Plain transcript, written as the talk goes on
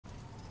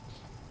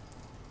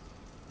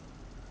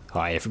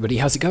Hi everybody,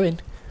 how's it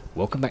going?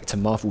 Welcome back to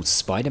Marvel's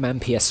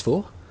Spider-Man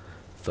PS4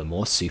 for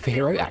more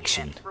superhero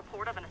action.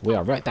 We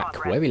are right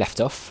back where we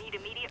left off,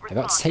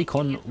 about to take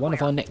on one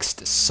of our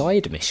next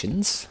side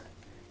missions.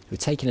 We're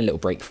taking a little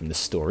break from the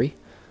story.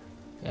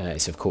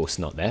 It's of course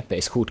not there, but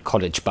it's called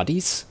College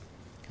Buddies,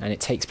 and it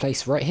takes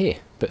place right here.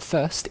 But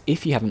first,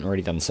 if you haven't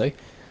already done so,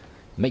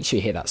 make sure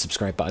you hit that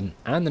subscribe button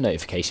and the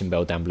notification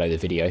bell down below the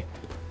video,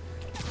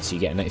 so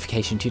you get a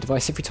notification to your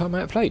device every time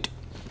I upload.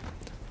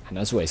 And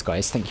as always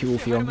guys, thank you all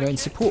for your ongoing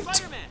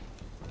support.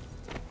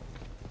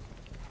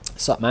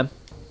 Sup man?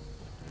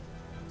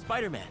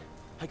 Spider-Man,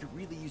 I could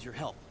really use your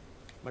help.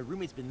 My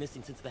roommate's been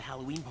missing since the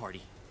Halloween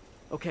party.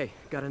 Okay,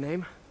 got a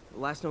name?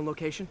 Last known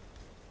location?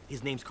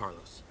 His name's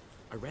Carlos.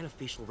 I ran a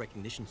facial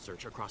recognition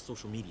search across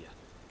social media.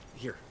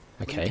 Here,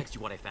 Okay. let me text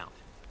you what I found.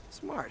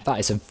 Smart. That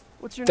is a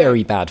What's your very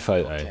name? bad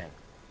photo.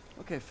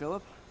 Okay,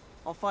 Philip.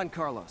 I'll find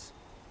Carlos.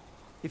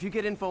 If you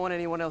get info on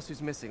anyone else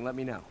who's missing, let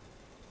me know.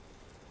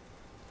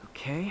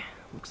 Okay,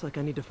 looks like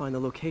I need to find the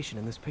location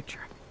in this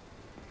picture.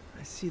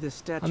 I see the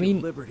Statue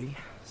of Liberty,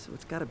 so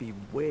it's gotta be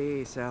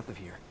way south of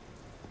here.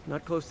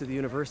 Not close to the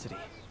university.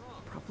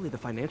 Probably the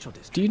financial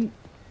district. Do you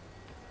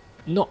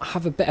not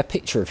have a better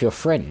picture of your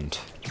friend?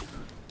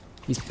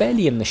 He's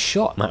barely in the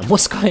shot, man.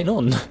 What's going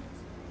on?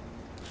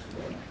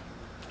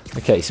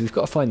 Okay, so we've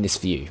got to find this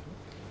view.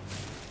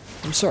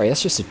 I'm sorry,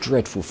 that's just a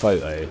dreadful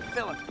photo.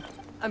 Philip,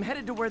 I'm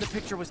headed to where the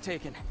picture was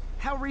taken.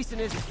 How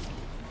recent is it?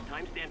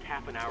 Timestamped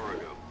half an hour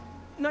ago.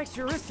 Nice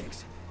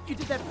heuristics. You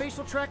did that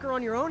facial tracker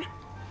on your own?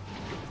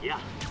 Yeah,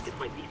 it's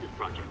my thesis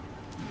project.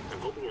 I'm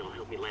hoping it'll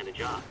help me land a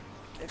job.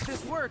 If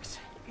this works,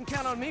 you can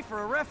count on me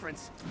for a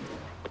reference.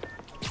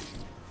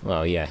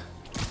 Well, yeah.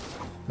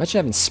 Imagine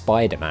having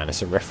Spider-Man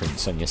as a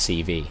reference on your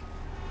CV.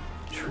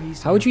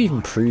 Trees. How would you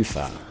even prove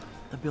that?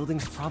 The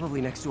building's probably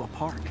next to a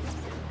park.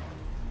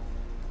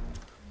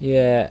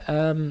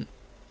 Yeah,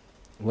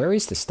 where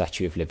is the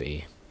Statue of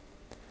Liberty?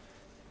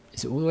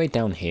 Is it all the way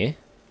down here?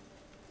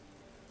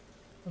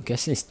 I'm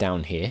guessing it's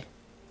down here.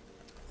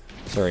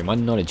 Sorry, my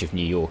knowledge of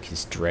New York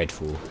is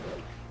dreadful.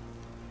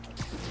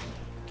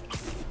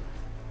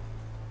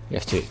 You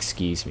have to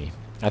excuse me.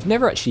 I've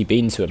never actually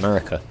been to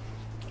America.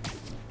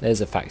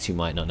 There's a fact you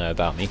might not know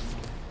about me.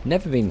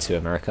 Never been to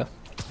America.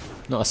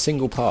 Not a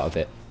single part of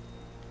it.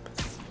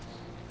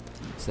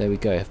 So there we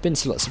go. I've been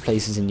to lots of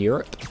places in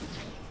Europe.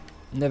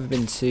 Never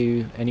been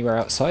to anywhere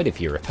outside of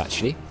Europe,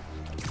 actually.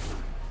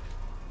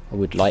 I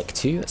would like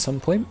to at some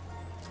point.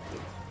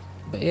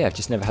 But yeah, I've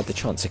just never had the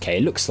chance. Okay,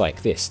 it looks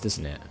like this,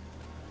 doesn't it?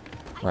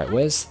 Right,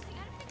 where's...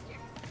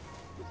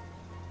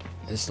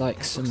 There's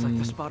like some... Looks like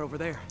the spot over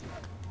there.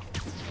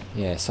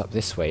 Yeah, it's up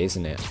this way,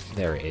 isn't it?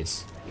 There it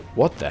is.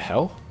 What the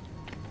hell?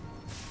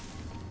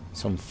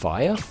 It's on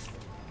fire?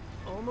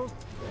 Almost.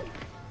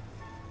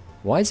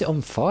 Why is it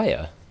on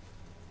fire?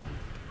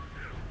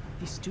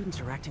 These students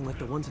are acting like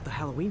the ones at the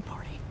Halloween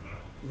party.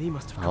 Lee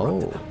must have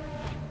corrupted them.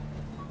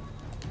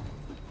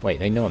 Wait,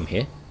 they know I'm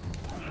here?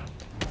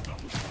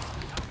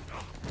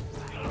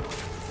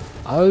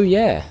 Oh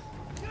yeah.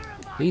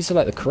 These are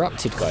like the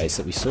corrupted guys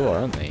that we saw,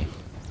 aren't they?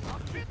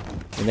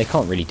 And they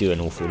can't really do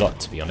an awful lot,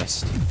 to be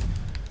honest.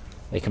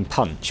 They can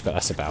punch, but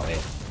that's about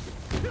it.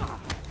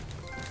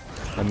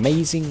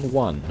 Amazing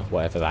one,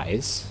 whatever that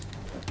is.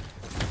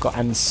 Got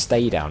Anne's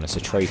stay down as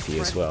a trophy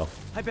as well.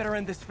 I better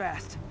end this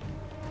fast.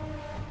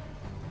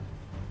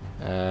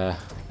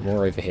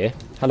 More over here.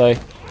 Hello.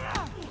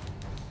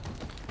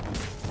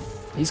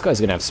 These guys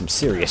are going to have some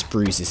serious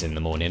bruises in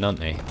the morning, aren't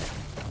they?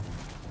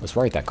 I was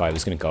worried that guy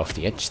was going to go off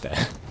the edge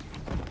there.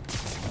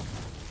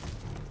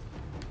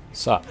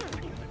 Sup?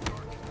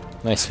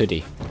 Nice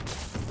hoodie.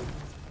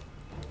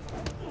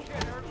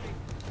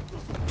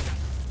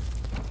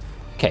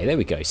 Okay, there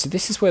we go. So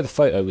this is where the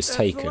photo was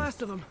taken. The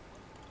last of them.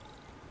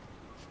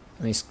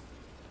 I mean,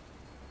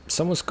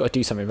 someone's got to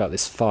do something about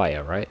this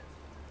fire, right?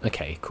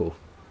 Okay, cool.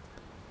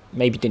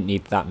 Maybe didn't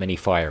need that many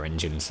fire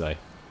engines, though.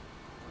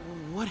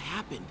 What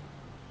happened?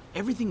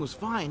 Everything was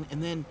fine,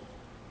 and then...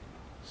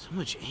 so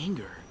much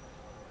anger.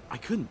 I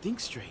couldn't think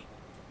straight.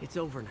 It's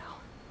over now.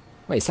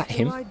 Wait, is that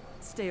him? I'd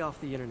stay off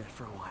the internet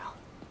for a while.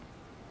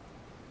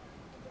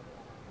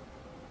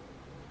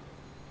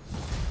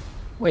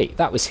 Wait,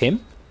 that was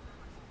him?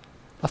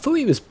 I thought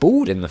he was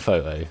bald in the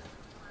photo.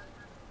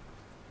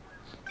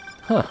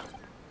 Huh.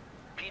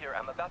 Peter,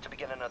 I'm about to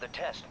begin another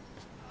test.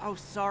 Oh,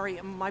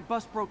 sorry. My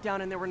bus broke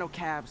down and there were no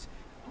cabs.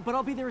 But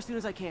I'll be there as soon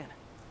as I can.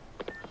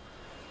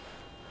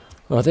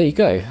 Well, there you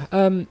go.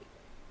 Yeah,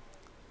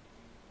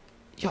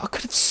 I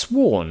could have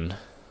sworn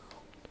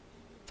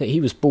that he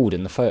was bald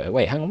in the photo.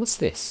 Wait, hang on, what's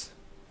this?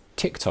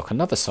 TikTok,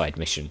 another side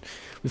mission.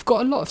 We've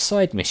got a lot of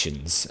side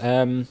missions.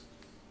 I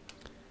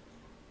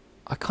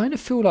kind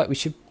of feel like we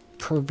should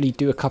probably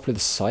do a couple of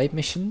the side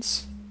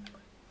missions.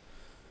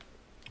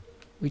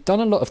 We've done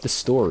a lot of the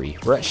story.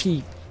 We're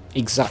actually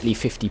exactly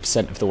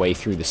 50% of the way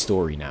through the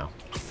story now.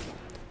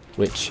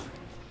 Which,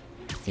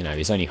 you know,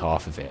 is only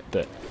half of it.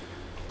 But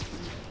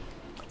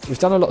we've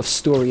done a lot of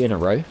story in a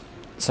row.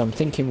 So I'm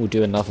thinking we'll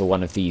do another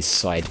one of these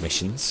side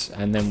missions.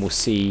 And then we'll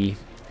see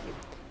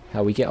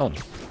how we get on.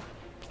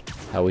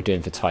 how we're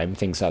doing for time,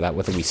 things like that,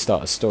 whether we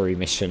start a story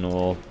mission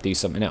or do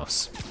something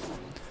else.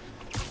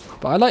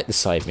 But I like the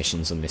side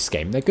missions on this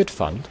game, they're good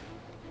fun.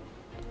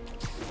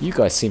 You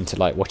guys seem to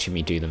like watching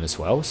me do them as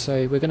well,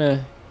 so we're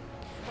gonna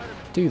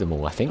do them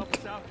all, I think.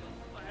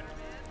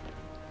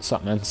 What's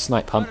up, man?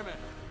 Snipe hunt.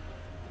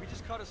 We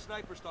just caught a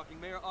sniper stalking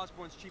Mayor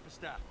Osborne's chief of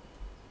staff.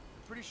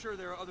 I'm pretty sure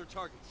there are other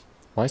targets.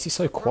 Why is he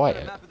so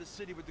quiet? Map of the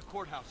city with the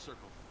courthouse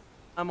circle.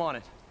 I'm on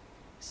it.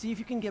 See if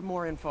you can get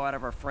more info out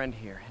of our friend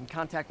here, and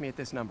contact me at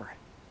this number.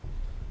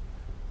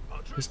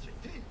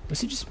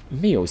 Was it just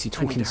me, or was he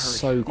talking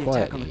so The attack on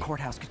the quietly?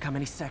 courthouse could come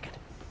any second.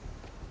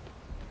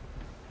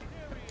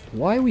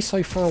 Why are we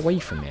so far away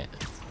from it?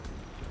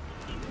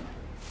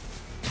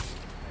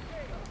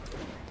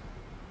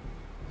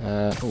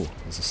 Oh,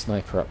 there's a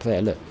sniper up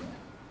there, look.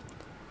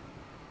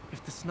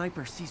 If the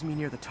sniper sees me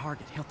near the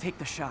target, he'll take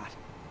the shot.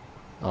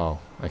 Oh,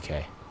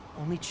 okay.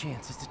 Only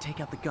chance is to take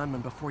out the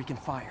gunman before he can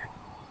fire.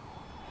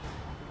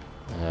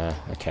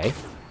 Okay.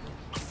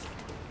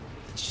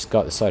 Let's just go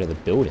up the side of the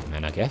building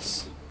then, I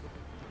guess.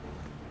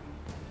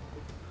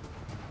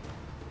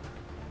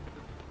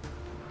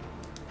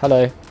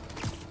 Hello.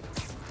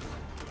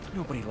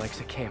 Nobody likes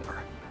a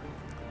camper.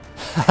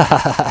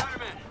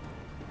 Spider-Man!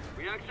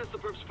 We accessed the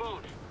perp's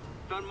phone.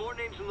 Found more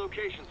names and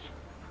locations.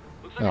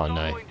 Looks like Oh, it's all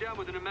no. going down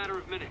within a matter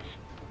of minutes.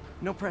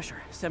 No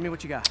pressure. Send me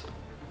what you got.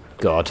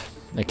 God.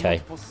 Okay.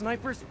 Multiple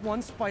snipers,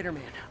 one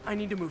Spider-Man. I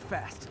need to move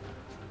fast.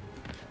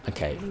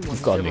 Okay, Anyone we've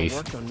who's got to ever move.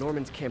 worked on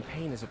Norman's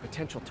campaign is a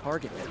potential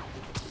target now.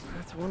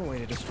 That's one way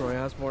to destroy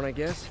Osborn, I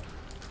guess.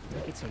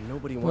 Make it so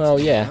nobody wants Well,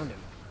 to be yeah. around him.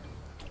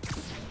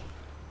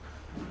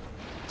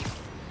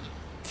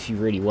 If you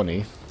really want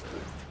to.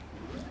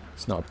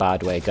 It's not a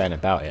bad way of going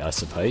about it, I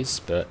suppose,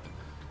 but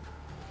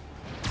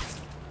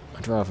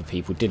I'd rather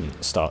people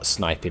didn't start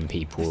sniping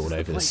people all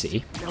over the place.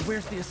 city. Now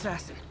where's the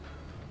assassin?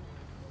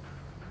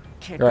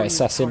 Can't Right, go near the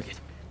assassin. target.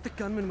 The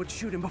gunman would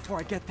shoot him before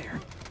I get there.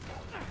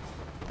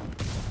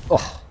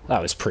 Oh,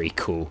 that was pretty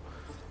cool.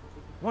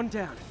 One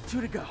down,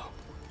 2 to go.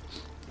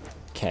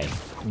 Okay,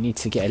 we need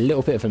to get a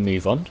little bit of a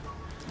move on,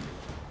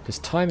 because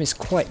time is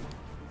quite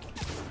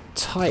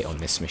tight on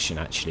this mission,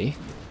 actually,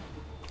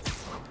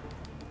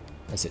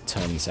 as it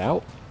turns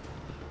out.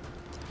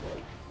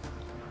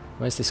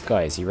 Where's this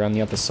guy? Is he around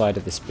the other side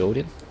of this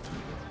building?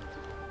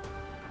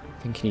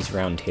 Thinking he's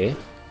around here.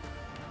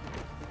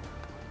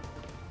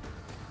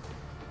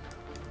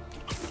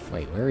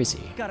 Wait, where is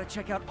he? Gotta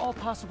check out all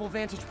possible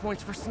vantage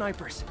points for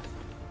snipers.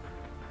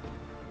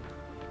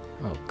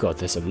 Oh god,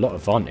 there's a lot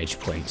of vantage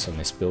points on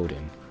this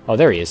building. Oh,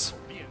 there he is.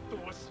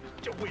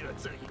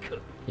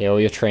 Yeah, all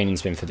your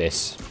training's been for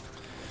this.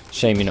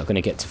 Shame you're not going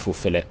to get to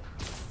fulfill it.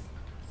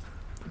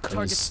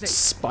 Because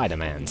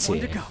Spider-Man's One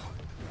to here. go.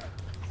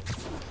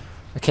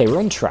 Okay, we're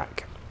on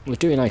track. We're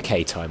doing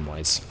okay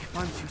time-wise. If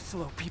I'm too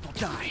slow, people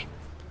die.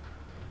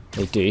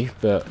 They do,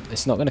 but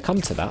it's not going to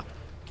come to that.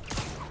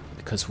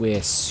 Because we're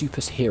Can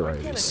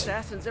superheroes.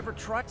 assassins ever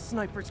try?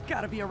 Snipers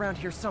gotta be around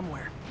here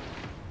somewhere.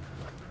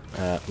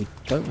 We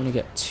don't want to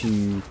get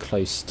too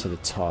close to the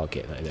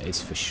target, though, that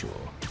is for sure.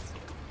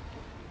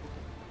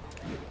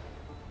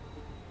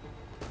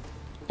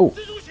 Oh,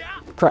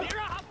 crap.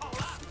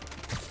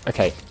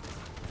 Okay.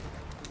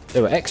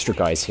 There were extra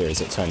guys here,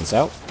 as it turns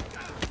out.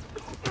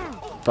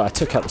 But I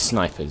took out the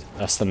sniper,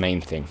 that's the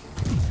main thing.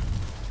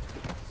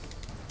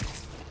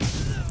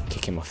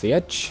 Kick him off the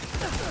edge.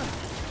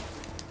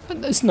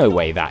 And there's no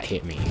way that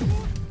hit me.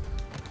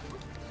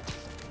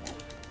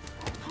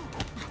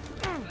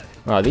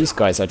 Wow, these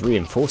guys had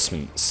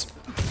reinforcements.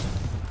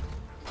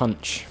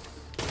 Punch.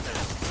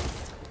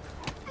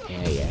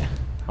 Yeah.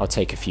 I'll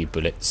take a few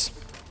bullets.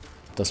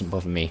 Doesn't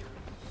bother me.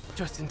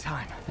 Just in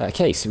time.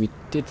 Okay, so we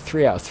did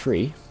 3 out of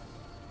 3.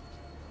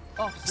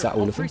 Officer, Is that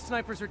all of three them?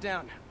 snipers are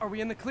down. Are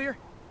we in the clear?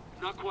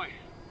 Not quite.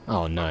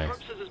 Oh no.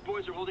 Perp says his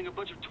boys are holding a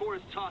bunch of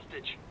tourists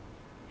hostage.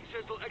 He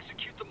says they'll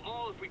execute them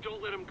all if we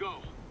don't let them go.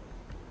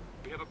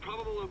 We have a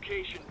probable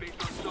location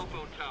based on cell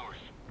phone towers.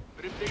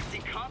 But if they see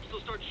cops,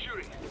 they'll start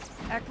shooting.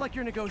 Act like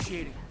you're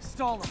negotiating.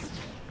 Stall them.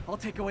 I'll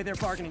take away their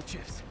bargaining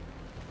chips.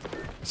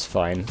 It's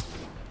fine.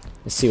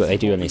 Let's see what they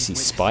do when they see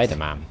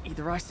Spider-Man.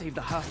 Either I save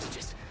the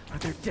hostages, or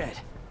they're dead.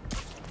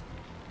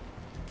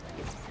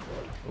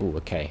 Oh,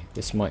 okay.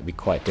 This might be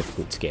quite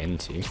difficult to get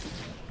into.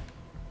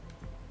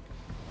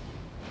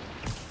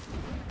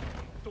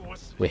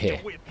 We're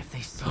here. If they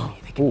see me,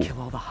 they can Ooh.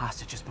 kill all the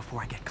hostages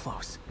before I get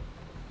close.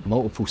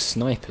 Multiple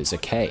snipers,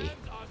 okay.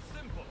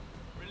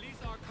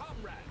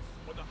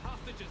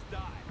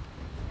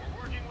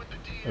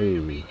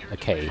 Ooh,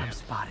 okay. I'm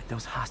spotted.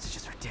 Those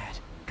hostages are dead.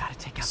 Gotta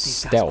take out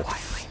these guys Stealth.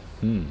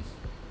 quietly.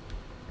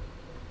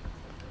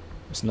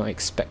 Was not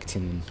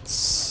expecting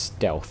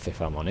stealth, if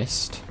I'm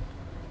honest.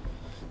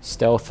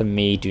 Stealth and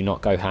me do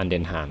not go hand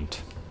in hand.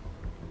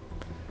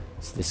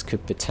 So this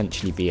could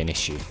potentially be an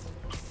issue.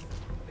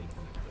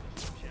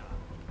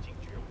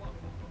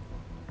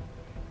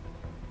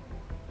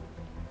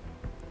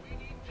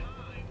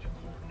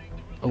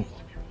 Oh,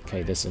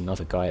 okay, there's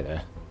another guy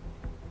there.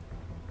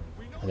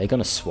 Are they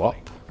gonna swap?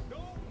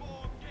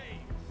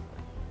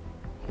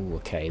 Ooh,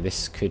 okay,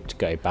 this could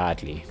go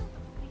badly.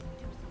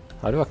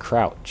 How do I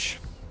crouch?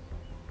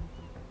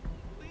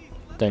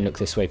 Don't look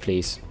this way,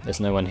 please. There's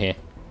no one here.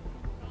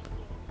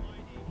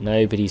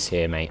 Nobody's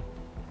here, mate.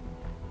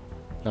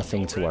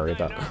 Nothing to worry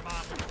about.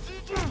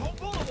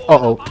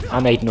 Uh-oh, I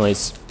made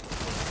noise.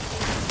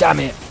 Damn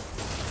it!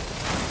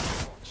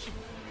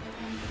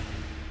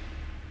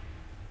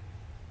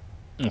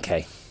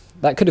 Okay,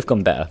 that could have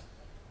gone better.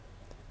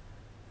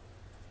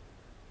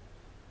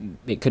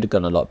 It could have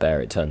gone a lot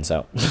better, it turns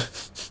out.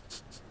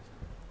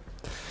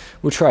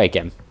 We'll try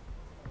again.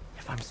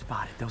 If I'm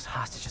spotted, those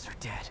hostages are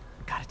dead.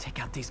 Gotta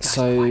take out these guys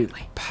So,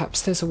 quietly.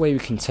 perhaps there's a way we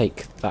can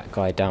take that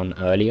guy down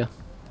earlier.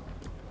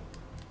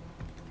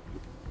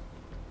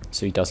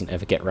 So he doesn't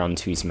ever get round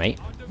to his mate.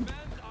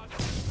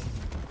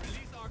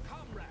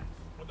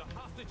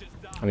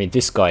 I mean,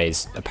 this guy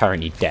is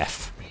apparently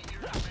deaf.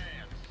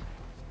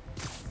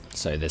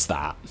 So there's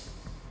that.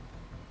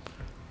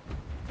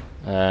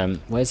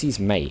 Where's his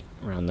mate?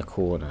 Around the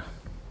corner.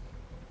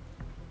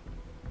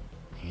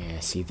 Yeah,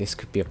 see, this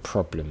could be a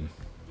problem.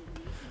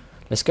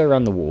 Let's go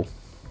around the wall.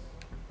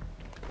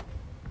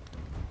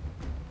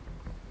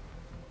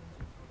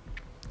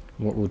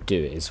 What we'll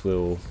do is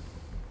we'll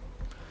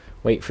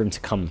wait for him to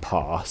come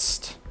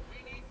past,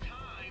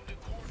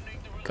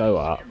 go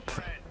up,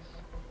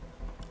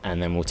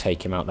 and then we'll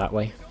take him out that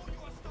way.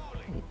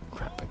 Oh,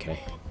 crap,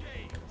 okay.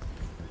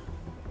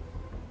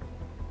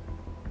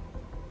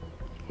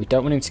 We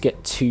don't want him to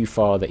get too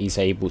far that he's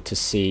able to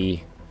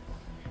see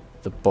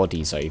the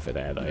bodies over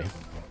there, though.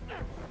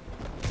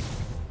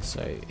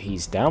 So,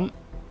 he's down.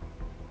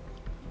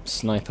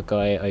 Sniper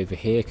guy over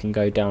here can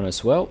go down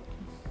as well.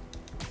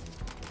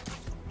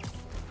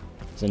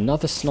 There's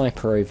another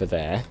sniper over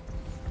there.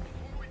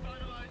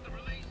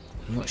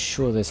 I'm not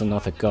sure there's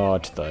another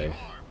guard, though.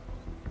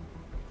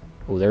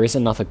 Oh, there is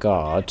another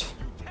guard.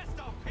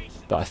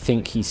 But I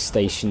think he's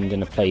stationed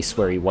in a place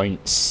where he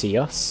won't see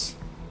us.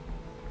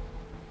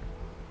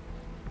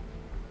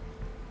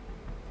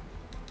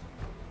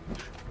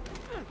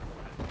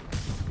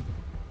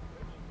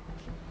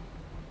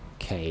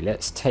 Okay,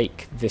 let's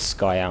take this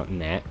guy out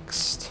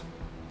next.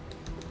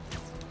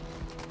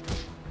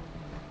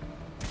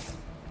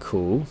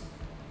 Cool.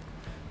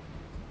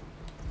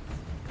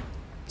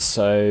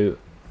 So,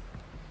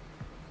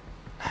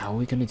 how are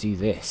we going to do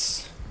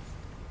this?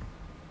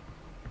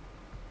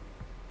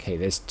 Okay,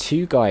 there's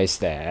two guys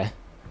there.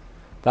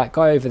 That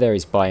guy over there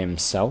is by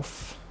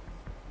himself.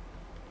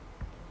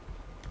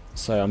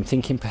 So I'm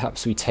thinking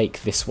perhaps we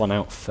take this one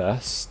out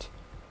first.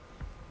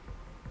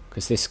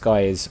 Because this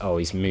guy is... oh,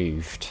 he's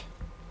moved.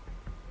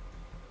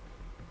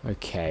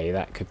 Okay,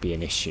 that could be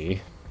an issue.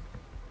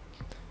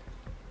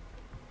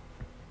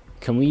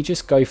 Can we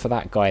just go for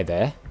that guy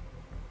there?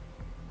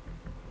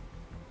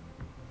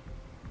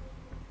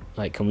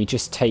 Like, can we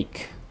just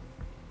take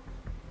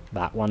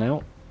that one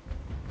out?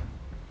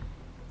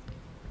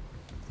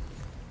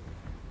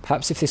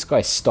 Perhaps if this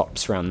guy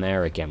stops around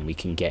there again, we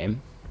can get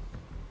him.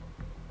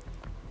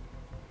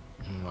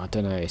 I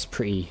don't know, it's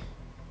pretty...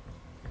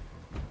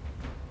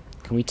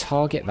 Can we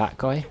target that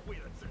guy?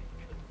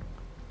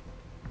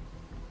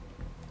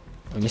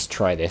 Let's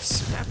try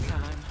this.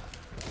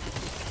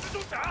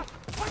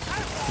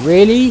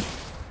 Really?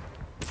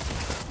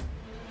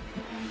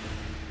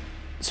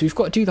 So we've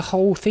got to do the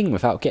whole thing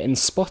without getting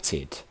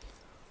spotted?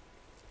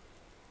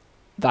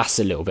 That's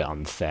a little bit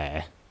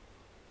unfair.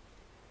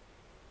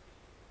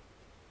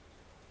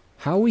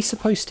 How are we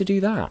supposed to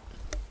do that?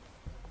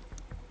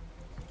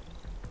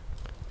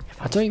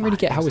 I don't really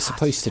get how we're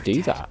supposed to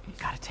do that.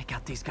 Gotta take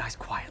out these guys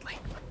quietly.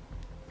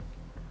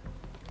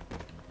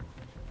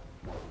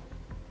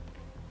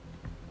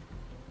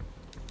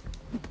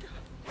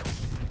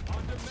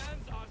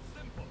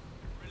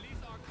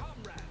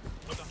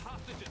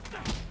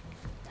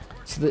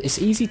 So that it's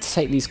easy to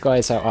take these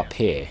guys out up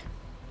here.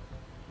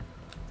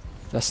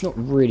 That's not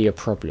really a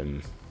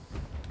problem.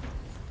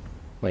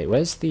 Wait,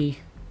 where's the...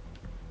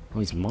 oh,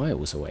 he's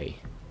miles away.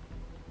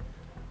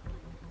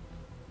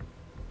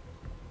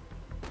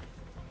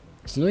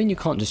 It's annoying you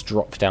can't just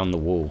drop down the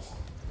wall.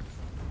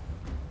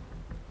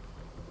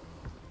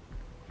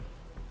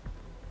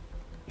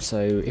 So,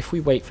 if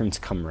we wait for him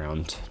to come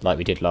round, like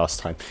we did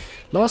last time.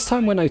 Last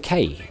time went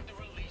okay.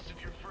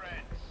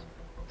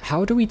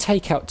 How do we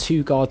take out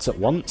two guards at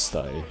once,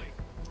 though?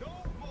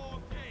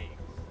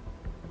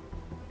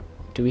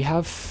 Do we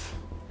have...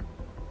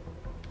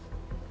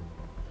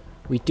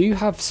 we do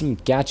have some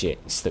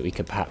gadgets that we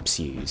could perhaps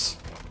use.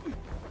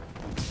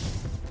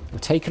 We'll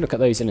take a look at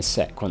those in a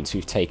sec once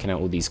we've taken out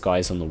all these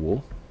guys on the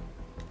wall.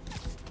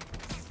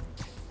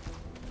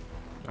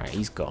 Alright,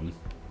 he's gone.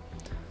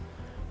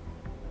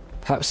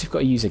 Perhaps we've got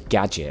to use a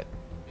gadget.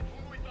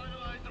 Before we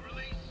finalize the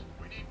release,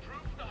 we need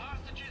proof the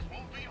hostages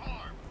won't be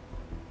harmed.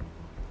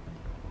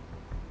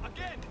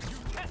 Again, you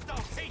test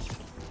our patience.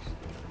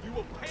 You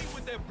will pay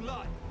with their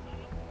blood.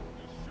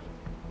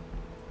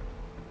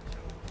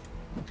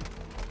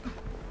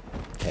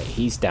 Okay,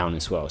 he's down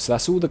as well. So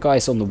that's all the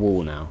guys on the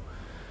wall now.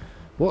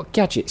 What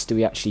gadgets do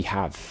we actually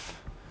have?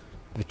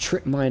 The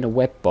trip miner,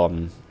 web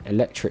bomb,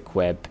 electric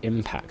web,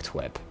 impact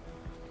web.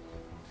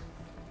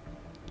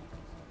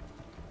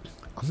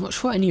 I'm not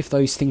sure any of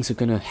those things are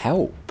going to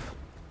help.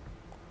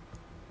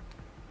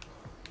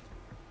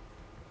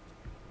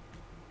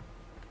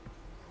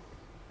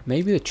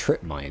 Maybe the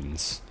trip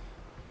mines.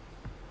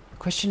 The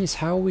question is,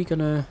 how are we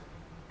gonna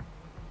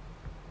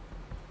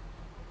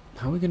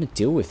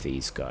deal with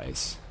these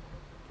guys?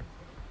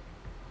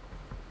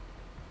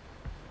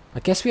 I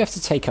guess we have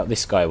to take out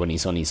this guy when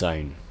he's on his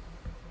own.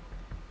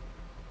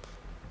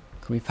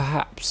 Can we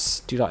perhaps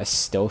do like a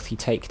stealthy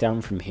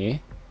takedown from here?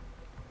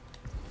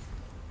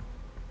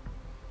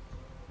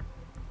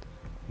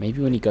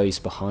 Maybe when he goes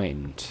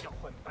behind,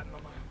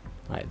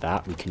 like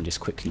that, we can just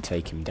quickly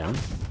take him down.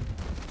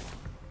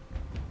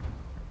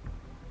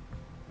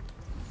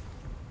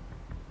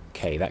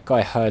 Okay, that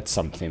guy heard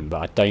something,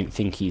 but I don't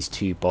think he's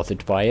too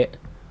bothered by it.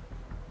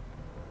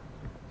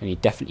 And he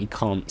definitely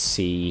can't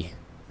see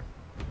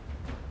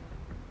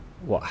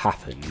what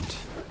happened.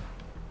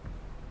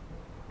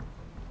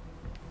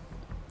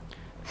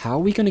 How are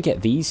we going to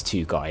get these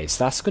two guys?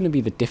 That's going to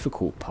be the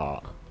difficult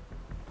part.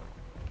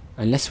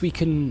 Unless we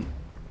can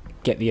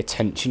get the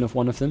attention of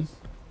one of them.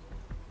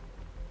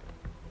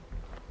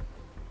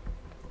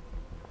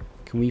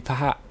 Can we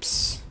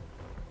perhaps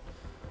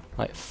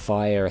like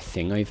fire a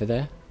thing over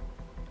there?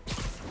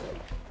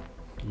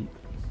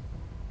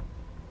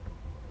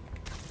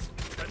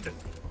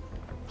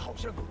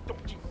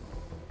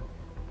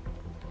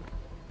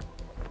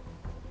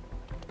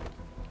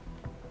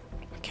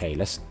 Okay,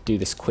 let's do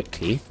this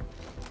quickly.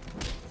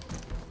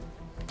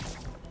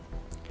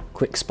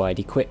 Quick,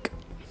 Spidey, quick.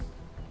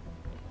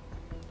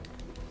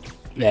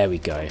 There we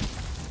go.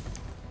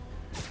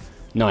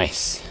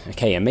 Nice.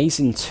 Okay,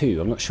 Amazing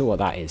 2. I'm not sure what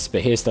that is,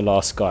 but here's the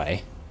last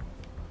guy.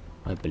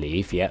 I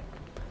believe, yep.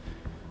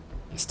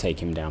 Let's take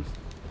him down.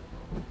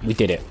 We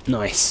did it.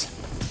 Nice.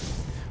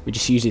 We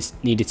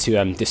just needed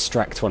to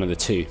distract one of the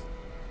two.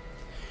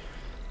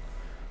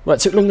 Well,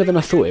 it took longer than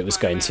I thought it was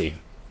going to.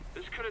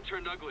 This could have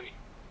turned ugly.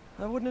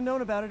 I wouldn't have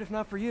known about it if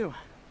not for you.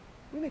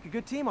 We make a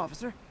good team,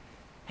 officer.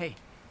 Hey,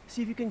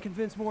 see if you can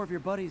convince more of your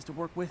buddies to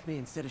work with me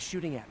instead of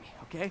shooting at me,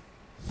 okay?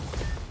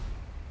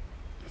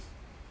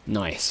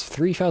 Nice.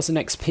 3000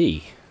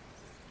 XP.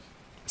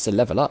 It's a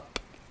level up.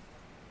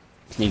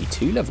 It's nearly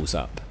 2 levels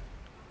up.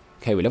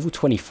 Okay, we're level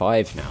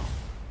 25 now.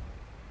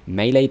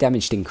 Melee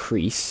damage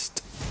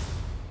increased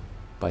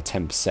by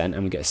 10%,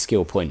 and we get a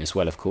skill point as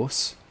well, of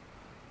course.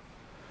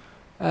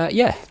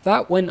 Yeah,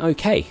 that went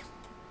okay.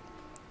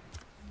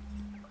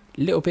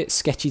 A little bit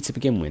sketchy to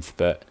begin with,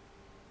 but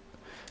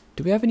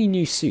do we have any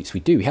new suits? We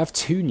do. We have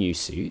 2 new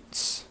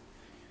suits.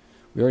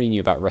 We already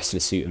knew about Wrestler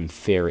suit and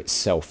Fear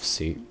itself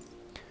suit.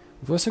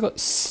 We've also got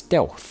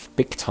Stealth,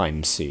 Big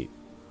Time suit.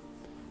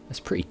 That's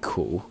pretty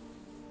cool.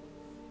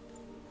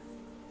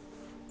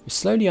 We're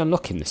slowly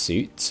unlocking the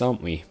suits,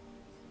 aren't we?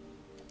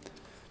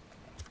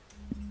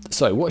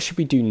 So, what should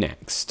we do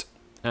next?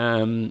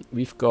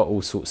 We've got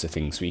all sorts of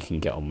things we can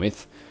get on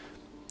with.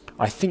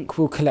 I think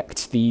we'll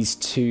collect these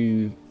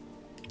 2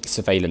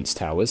 surveillance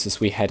towers as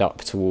we head up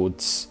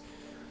towards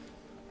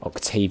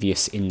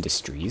Octavius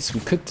Industries. We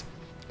could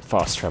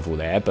fast travel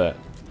there, but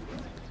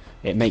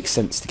it makes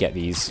sense to get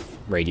these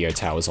radio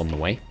towers on the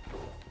way.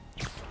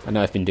 I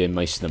know I've been doing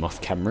most of them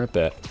off camera,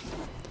 but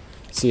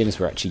seeing as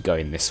we're actually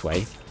going this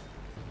way, it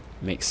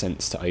makes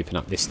sense to open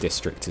up this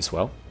district as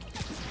well.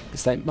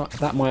 Because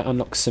that might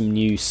unlock some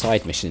new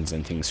side missions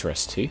and things for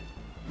us too.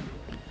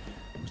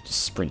 We'll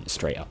just sprint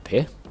straight up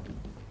here.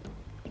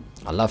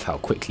 I love how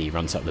quickly he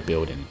runs up the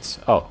buildings.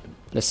 Oh,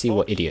 let's see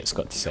what Idiot's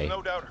got to say. You've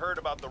no doubt heard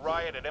about the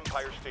riot at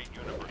Empire State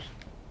University.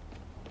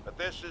 But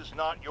this is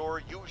not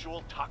your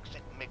usual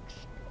toxic mix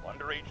of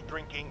underage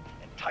drinking,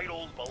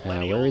 entitled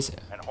millennials,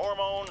 and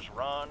hormones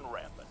run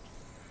rampant.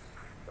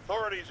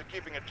 Authorities are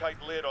keeping a tight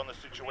lid on the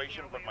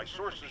situation, but my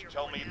sources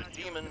tell me the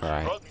demons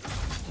drug them,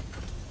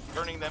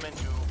 turning them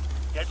into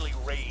deadly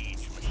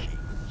rage machines.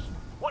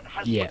 What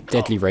has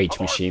deadly rage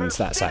machines,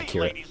 that's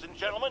accurate. Ladies and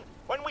gentlemen,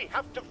 when we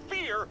have to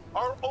fear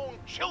our own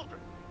children,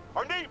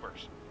 our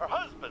neighbors, our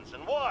husbands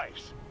and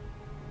wives.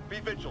 Be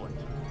vigilant,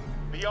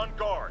 be on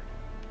guard,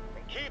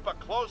 and keep a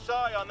close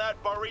eye on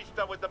that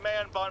barista with the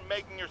man bun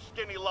making your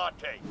skinny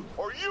latte,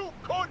 or you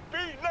could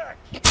be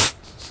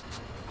next!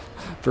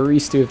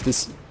 Barista with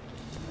this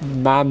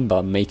man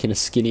bun making a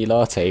skinny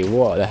latte,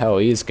 what the hell,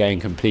 he is going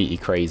completely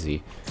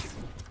crazy.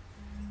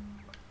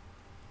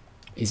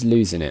 He's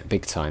losing it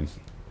big time.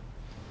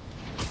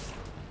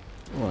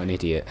 What an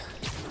idiot.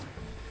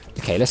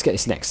 Okay, let's get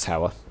this next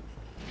tower.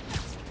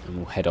 And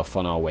we'll head off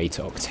on our way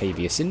to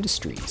Octavius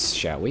Industries,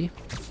 shall we?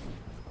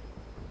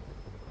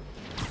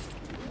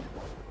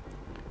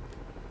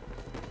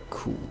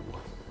 Cool.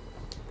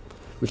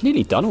 We've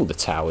nearly done all the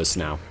towers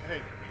now.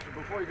 Hey,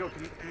 before you go,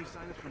 can you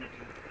sign this for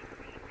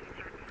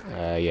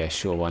me? Yeah,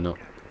 sure, why not?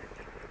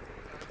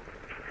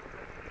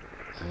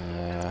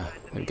 There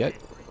we go.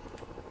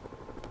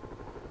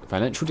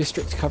 Financial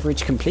district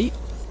coverage complete.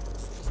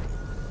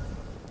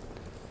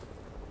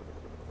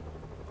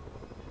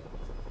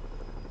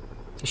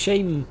 It's a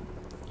shame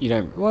you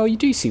don't... Well, you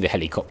do see the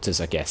helicopters,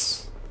 I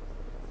guess.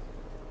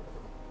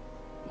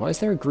 Why is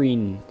there a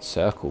green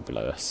circle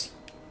below us?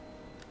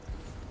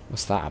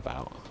 What's that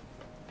about?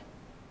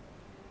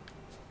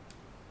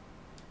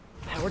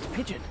 Howard's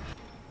pigeon.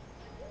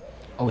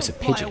 Oh, it's a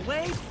pigeon. Fly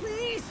away,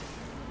 please.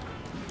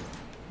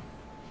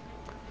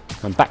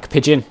 I'm back,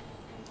 pigeon.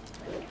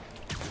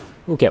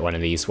 We'll get one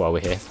of these while we're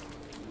here.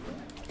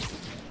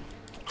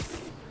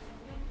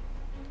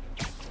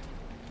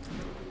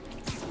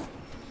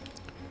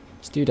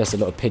 This dude has a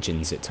lot of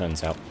pigeons, it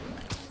turns out.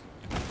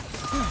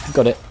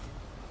 Got it.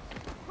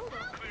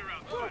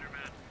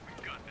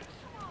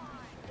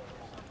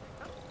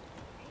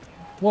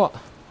 What?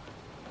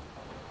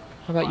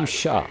 How about you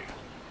shut up?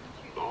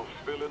 All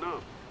filling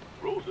up.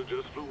 Rosa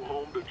just flew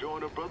home to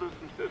join her brothers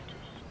and sisters.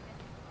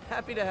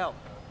 Happy to help.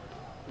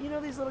 You know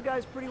these little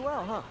guys pretty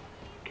well, huh?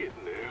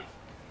 Getting there.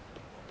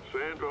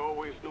 Sandra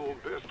always knew him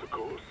best, of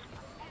course.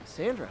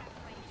 Sandra?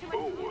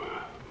 Oh,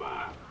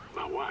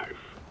 my wife.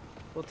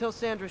 Well, tell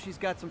Sandra she's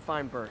got some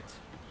fine birds.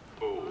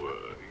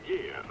 Oh,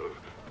 yeah.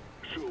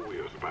 Sure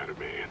will,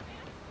 Spider-Man.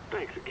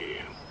 Thanks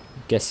again.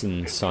 I'm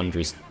guessing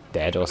Sandra's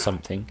dead or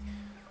something.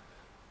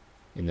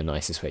 In the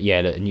nicest way. Yeah,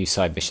 look, a new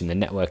side mission. The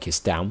network is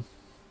down.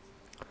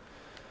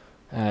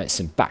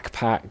 Some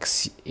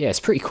backpacks. Yeah, it's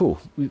pretty cool.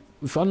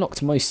 We've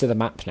unlocked most of the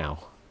map now.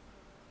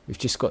 We've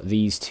just got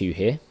these two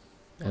here.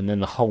 And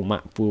then the whole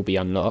map will be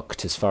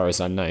unlocked as far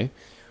as I know.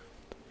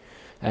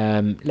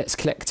 Let's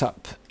collect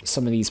up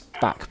some of these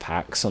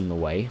backpacks on the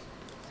way.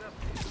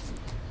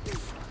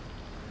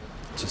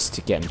 Just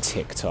to get them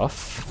ticked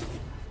off.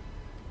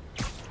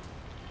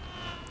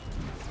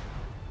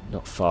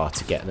 Not far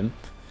to get them.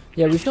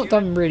 Yeah, we've not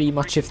done really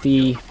much of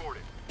the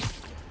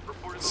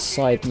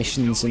side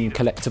missions and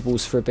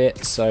collectibles for a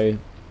bit, so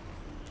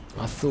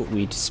I thought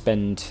we'd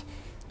spend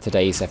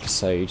today's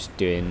episode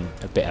doing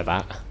a bit of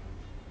that.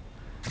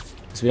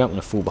 Because we don't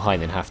want to fall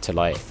behind and have to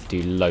like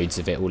do loads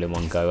of it all in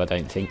one go, I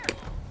don't think.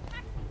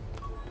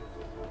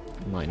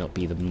 It might not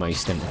be the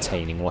most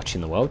entertaining watch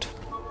in the world.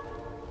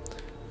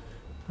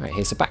 Right,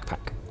 here's a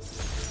backpack.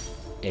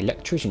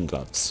 Electrician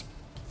gloves.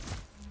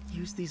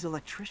 Used these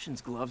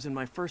electrician's gloves in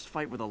my first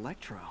fight with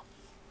Electro.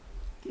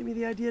 Gave me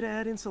the idea to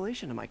add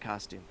insulation to my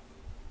costume,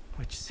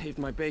 which saved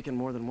my bacon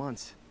more than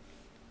once.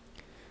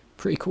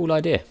 Pretty cool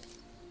idea.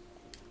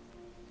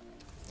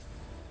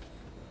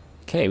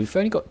 Okay, we've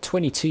only got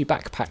 22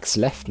 backpacks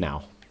left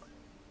now.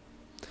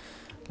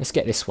 Let's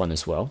get this one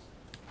as well.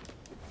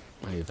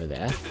 Over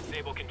there. This is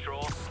Sable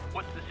Control.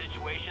 What's the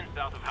situation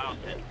south of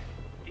Houston?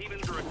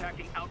 Demons are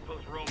attacking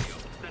Outpost Romeo.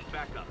 Send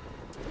backup.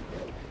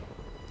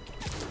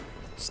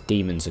 These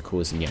demons are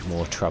causing yet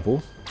more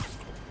trouble.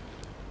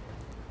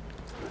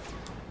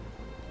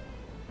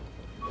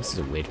 This is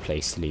a weird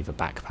place to leave a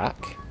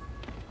backpack.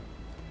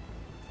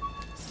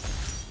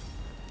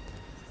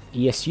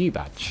 ESU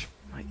badge.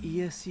 My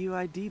ESU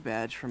ID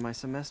badge from my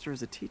semester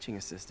as a teaching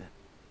assistant.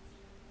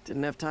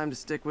 Didn't have time to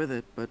stick with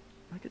it, but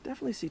I could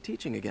definitely see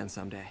teaching again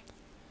someday.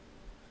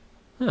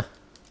 Huh.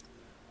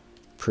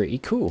 Pretty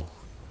cool.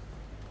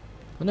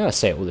 I know I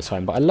say it all the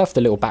time, but I love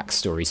the little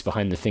backstories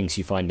behind the things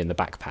you find in the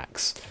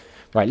backpacks.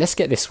 Right, let's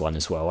get this one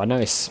as well. I know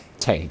it's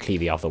technically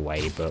the other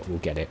way, but we'll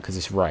get it because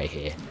it's right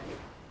here.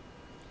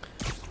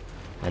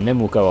 And then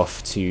we'll go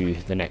off to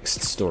the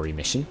next story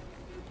mission.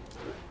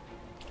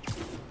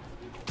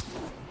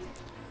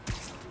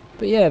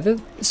 But yeah,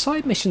 the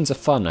side missions are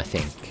fun, I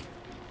think.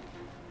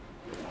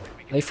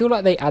 They feel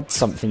like they add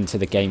something to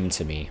the game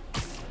to me.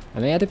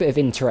 And they add a bit of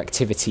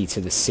interactivity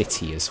to the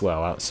city as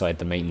well, outside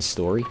the main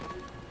story.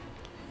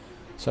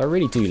 So I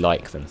really do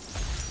like them.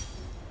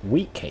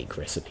 Wheat cake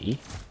recipe.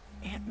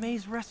 Aunt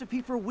May's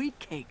recipe for wheat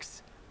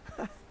cakes.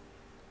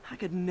 I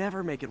could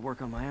never make it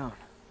work on my own.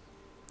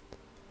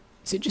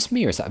 Is it just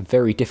me, or is that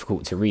very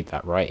difficult to read,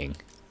 that writing?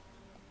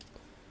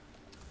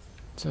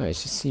 So it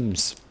just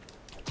seems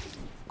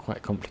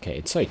quite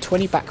complicated. So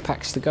 20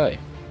 backpacks to go.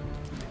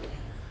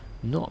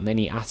 Not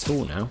many at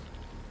all now.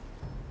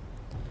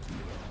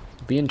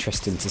 It'll be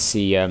interesting to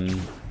see the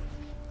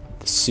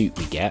suit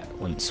we get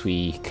once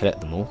we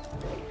collect them all.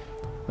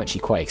 I'm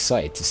actually quite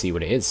excited to see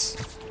what it is.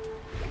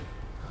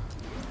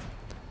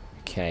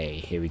 Okay,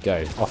 here we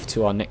go. Off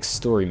to our next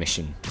story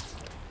mission,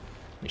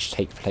 which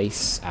takes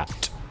place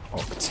at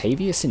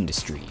Octavius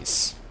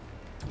Industries,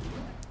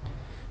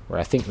 where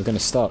I think we're going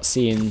to start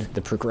seeing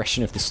the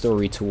progression of the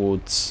story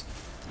towards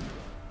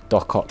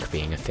Doc Ock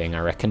being a thing, I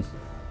reckon.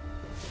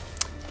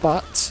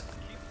 But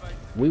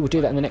we will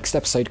do that in the next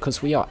episode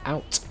because we are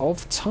out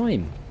of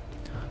time.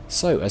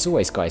 So, as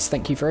always guys,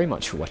 thank you very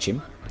much for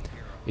watching.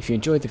 If you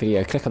enjoyed the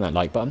video, click on that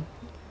like button.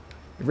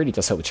 It really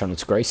does help the channel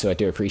to grow, so I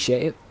do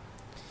appreciate it.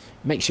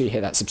 Make sure you hit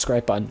that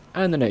subscribe button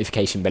and the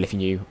notification bell if you're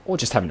new, or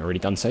just haven't already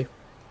done so.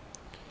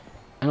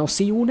 And I'll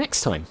see you all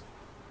next time.